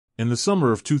In the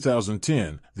summer of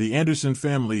 2010, the Anderson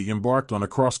family embarked on a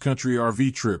cross-country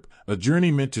RV trip, a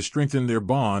journey meant to strengthen their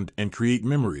bond and create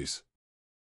memories.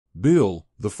 Bill,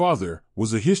 the father,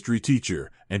 was a history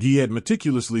teacher, and he had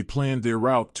meticulously planned their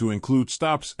route to include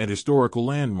stops at historical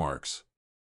landmarks.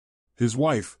 His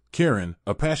wife, Karen,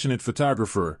 a passionate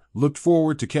photographer, looked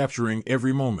forward to capturing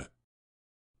every moment.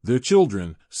 Their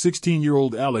children,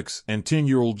 16-year-old Alex and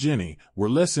 10-year-old Jenny, were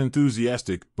less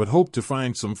enthusiastic but hoped to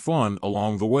find some fun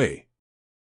along the way.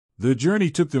 Their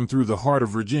journey took them through the heart of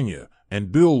Virginia,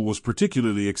 and Bill was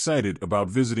particularly excited about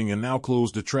visiting a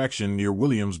now-closed attraction near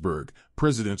Williamsburg,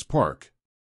 President's Park.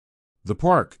 The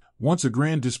park, once a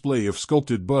grand display of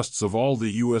sculpted busts of all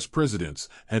the U.S. presidents,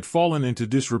 had fallen into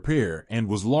disrepair and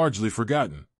was largely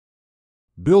forgotten.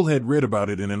 Bill had read about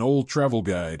it in an old travel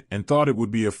guide and thought it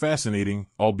would be a fascinating,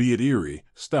 albeit eerie,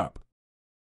 stop.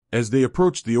 As they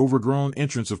approached the overgrown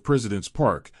entrance of President's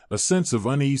Park, a sense of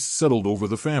unease settled over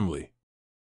the family.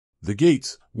 The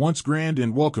gates, once grand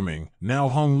and welcoming, now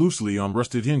hung loosely on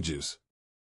rusted hinges.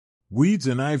 Weeds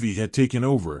and ivy had taken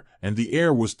over, and the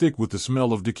air was thick with the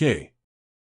smell of decay.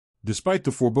 Despite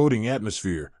the foreboding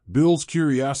atmosphere, Bill's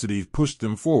curiosity pushed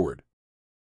them forward.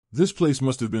 This place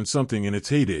must have been something in its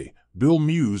heyday, Bill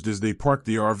mused as they parked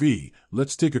the RV.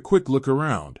 Let's take a quick look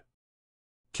around.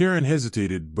 Karen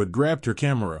hesitated but grabbed her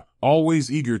camera, always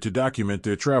eager to document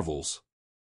their travels.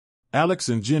 Alex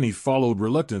and Jenny followed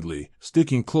reluctantly,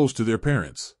 sticking close to their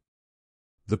parents.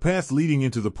 The path leading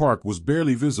into the park was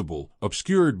barely visible,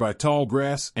 obscured by tall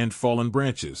grass and fallen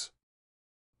branches.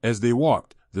 As they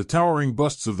walked, the towering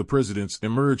busts of the presidents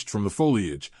emerged from the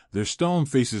foliage, their stone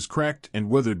faces cracked and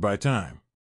weathered by time.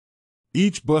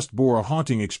 Each bust bore a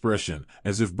haunting expression,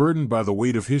 as if burdened by the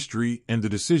weight of history and the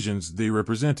decisions they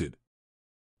represented.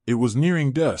 It was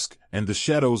nearing dusk, and the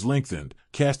shadows lengthened,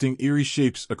 casting eerie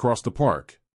shapes across the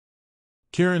park.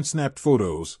 Karen snapped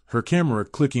photos, her camera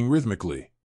clicking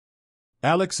rhythmically.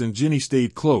 Alex and Jenny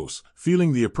stayed close,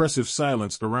 feeling the oppressive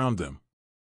silence around them.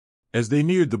 As they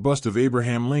neared the bust of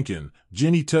Abraham Lincoln,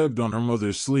 Jenny tugged on her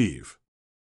mother's sleeve.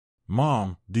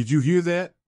 "Mom, did you hear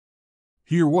that?"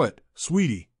 "Hear what,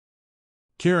 sweetie?"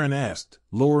 Karen asked,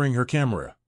 lowering her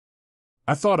camera.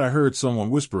 "I thought I heard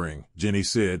someone whispering," Jenny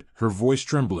said, her voice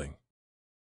trembling.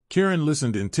 Karen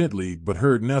listened intently but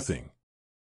heard nothing.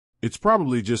 "It's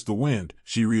probably just the wind,"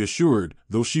 she reassured,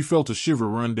 though she felt a shiver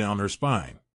run down her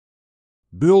spine.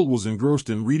 Bill was engrossed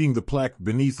in reading the plaque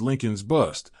beneath Lincoln's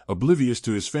bust, oblivious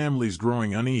to his family's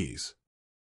growing unease.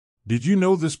 "Did you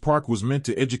know this park was meant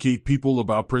to educate people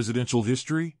about presidential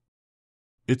history?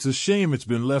 It's a shame it's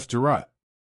been left to rot."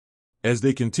 As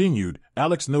they continued,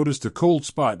 Alex noticed a cold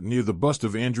spot near the bust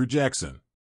of Andrew Jackson.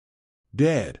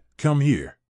 "Dad, come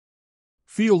here.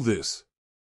 Feel this."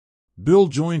 Bill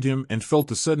joined him and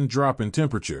felt a sudden drop in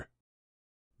temperature.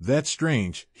 "That's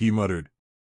strange," he muttered.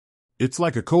 "It's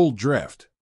like a cold draft."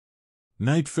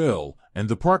 Night fell, and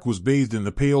the park was bathed in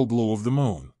the pale glow of the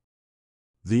moon.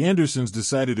 The Andersons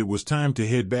decided it was time to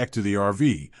head back to the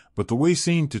RV, but the way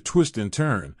seemed to twist and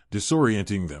turn,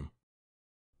 disorienting them.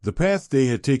 The path they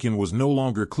had taken was no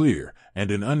longer clear,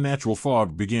 and an unnatural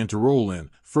fog began to roll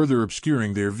in, further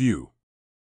obscuring their view.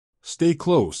 "Stay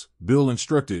close," Bill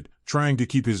instructed, trying to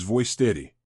keep his voice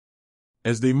steady.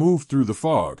 As they moved through the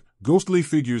fog, ghostly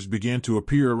figures began to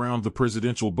appear around the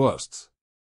presidential busts.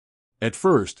 At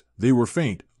first, they were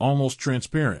faint, almost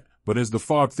transparent, but as the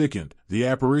fog thickened, the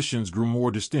apparitions grew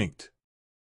more distinct.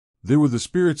 They were the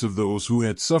spirits of those who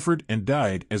had suffered and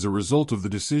died as a result of the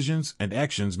decisions and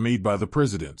actions made by the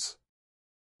presidents.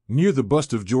 Near the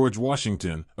bust of George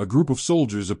Washington, a group of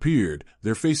soldiers appeared,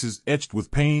 their faces etched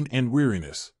with pain and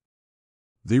weariness.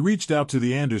 They reached out to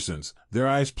the Andersons, their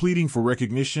eyes pleading for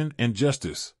recognition and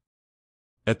justice.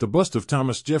 At the bust of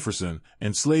Thomas Jefferson,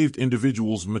 enslaved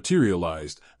individuals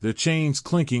materialized, their chains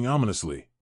clinking ominously.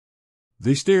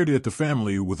 They stared at the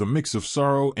family with a mix of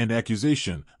sorrow and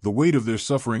accusation, the weight of their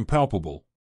suffering palpable.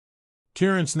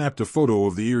 Karen snapped a photo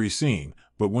of the eerie scene,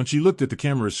 but when she looked at the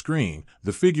camera's screen,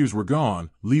 the figures were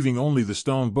gone, leaving only the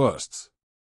stone busts.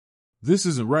 "This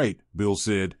isn't right," Bill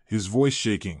said, his voice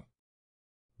shaking.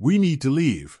 "We need to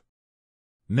leave.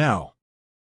 Now."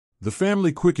 The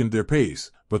family quickened their pace,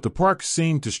 but the park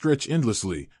seemed to stretch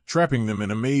endlessly, trapping them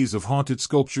in a maze of haunted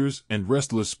sculptures and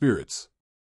restless spirits.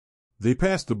 They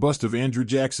passed the bust of Andrew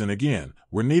Jackson again,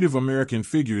 where Native American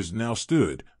figures now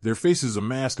stood, their faces a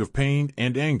mask of pain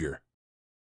and anger.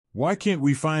 "Why can't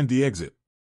we find the exit?"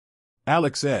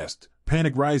 Alex asked,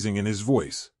 panic rising in his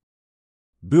voice.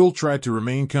 Bill tried to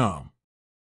remain calm.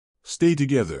 "Stay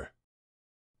together.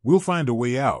 We'll find a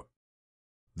way out."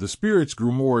 The spirits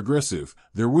grew more aggressive,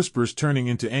 their whispers turning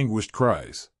into anguished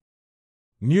cries.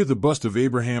 Near the bust of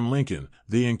Abraham Lincoln,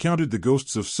 they encountered the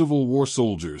ghosts of Civil War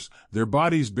soldiers, their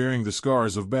bodies bearing the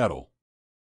scars of battle.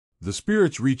 The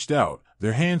spirits reached out,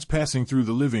 their hands passing through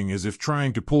the living as if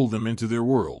trying to pull them into their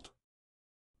world.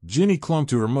 Jenny clung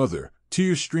to her mother,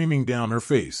 tears streaming down her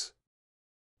face.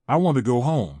 "I want to go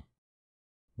home."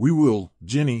 "We will,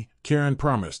 Jenny," Karen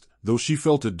promised, though she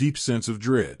felt a deep sense of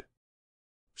dread.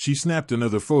 She snapped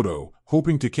another photo,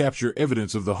 hoping to capture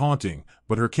evidence of the haunting,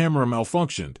 but her camera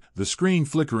malfunctioned, the screen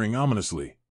flickering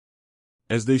ominously.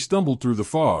 As they stumbled through the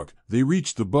fog, they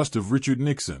reached the bust of Richard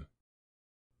Nixon.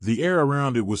 The air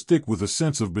around it was thick with a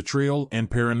sense of betrayal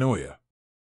and paranoia.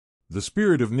 The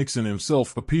spirit of Nixon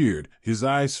himself appeared, his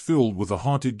eyes filled with a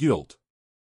haunted guilt.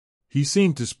 He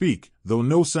seemed to speak, though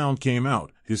no sound came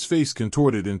out, his face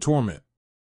contorted in torment.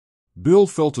 Bill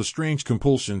felt a strange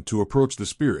compulsion to approach the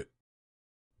spirit.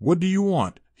 "What do you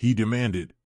want?" he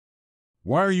demanded.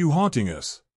 "Why are you haunting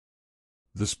us?"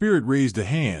 The spirit raised a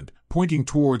hand, pointing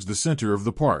towards the center of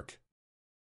the park.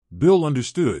 Bill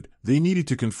understood, they needed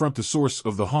to confront the source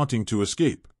of the haunting to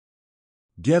escape.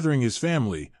 Gathering his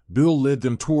family, Bill led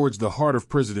them towards the heart of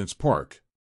President's Park.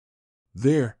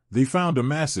 There, they found a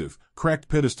massive, cracked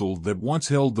pedestal that once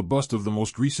held the bust of the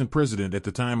most recent president at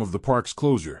the time of the park's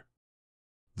closure.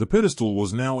 The pedestal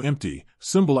was now empty,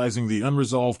 symbolizing the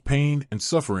unresolved pain and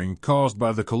suffering caused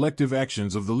by the collective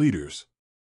actions of the leaders.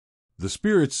 The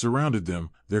spirits surrounded them,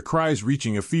 their cries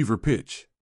reaching a fever pitch.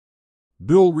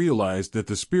 Bill realized that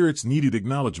the spirits needed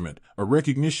acknowledgement, a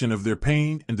recognition of their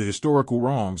pain and the historical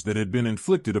wrongs that had been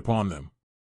inflicted upon them.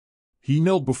 He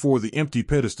knelt before the empty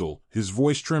pedestal, his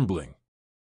voice trembling.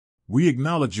 "We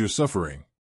acknowledge your suffering.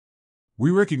 We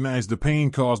recognize the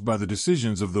pain caused by the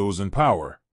decisions of those in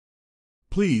power.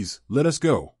 Please, let us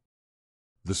go."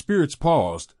 The spirits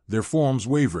paused, their forms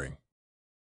wavering.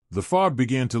 The fog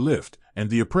began to lift, and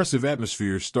the oppressive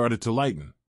atmosphere started to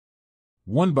lighten.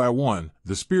 One by one,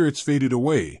 the spirits faded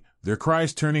away, their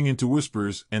cries turning into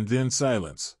whispers and then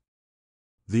silence.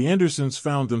 The Andersons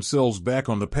found themselves back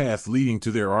on the path leading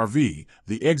to their RV,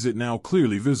 the exit now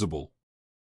clearly visible.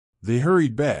 They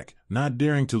hurried back, not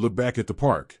daring to look back at the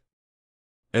park.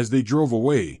 As they drove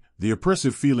away, the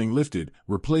oppressive feeling lifted,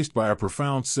 replaced by a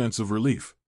profound sense of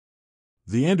relief.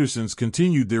 The Andersons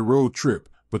continued their road trip,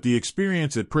 but the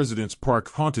experience at President's Park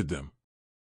haunted them.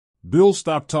 Bill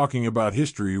stopped talking about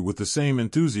history with the same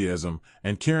enthusiasm,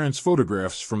 and Karen's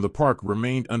photographs from the park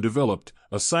remained undeveloped,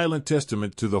 a silent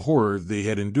testament to the horror they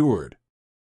had endured.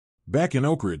 Back in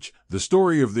Oak Ridge, the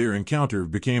story of their encounter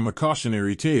became a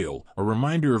cautionary tale, a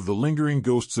reminder of the lingering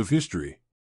ghosts of history.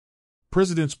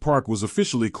 President's Park was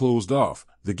officially closed off,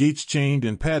 the gates chained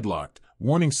and padlocked,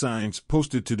 warning signs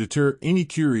posted to deter any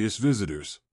curious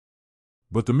visitors.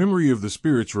 But the memory of the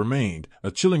spirits remained,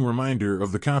 a chilling reminder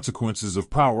of the consequences of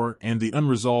power and the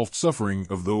unresolved suffering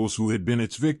of those who had been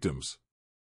its victims.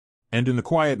 And in the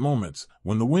quiet moments,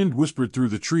 when the wind whispered through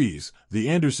the trees, the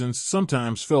Andersons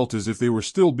sometimes felt as if they were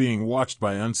still being watched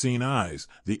by unseen eyes,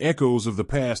 the echoes of the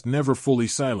past never fully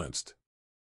silenced.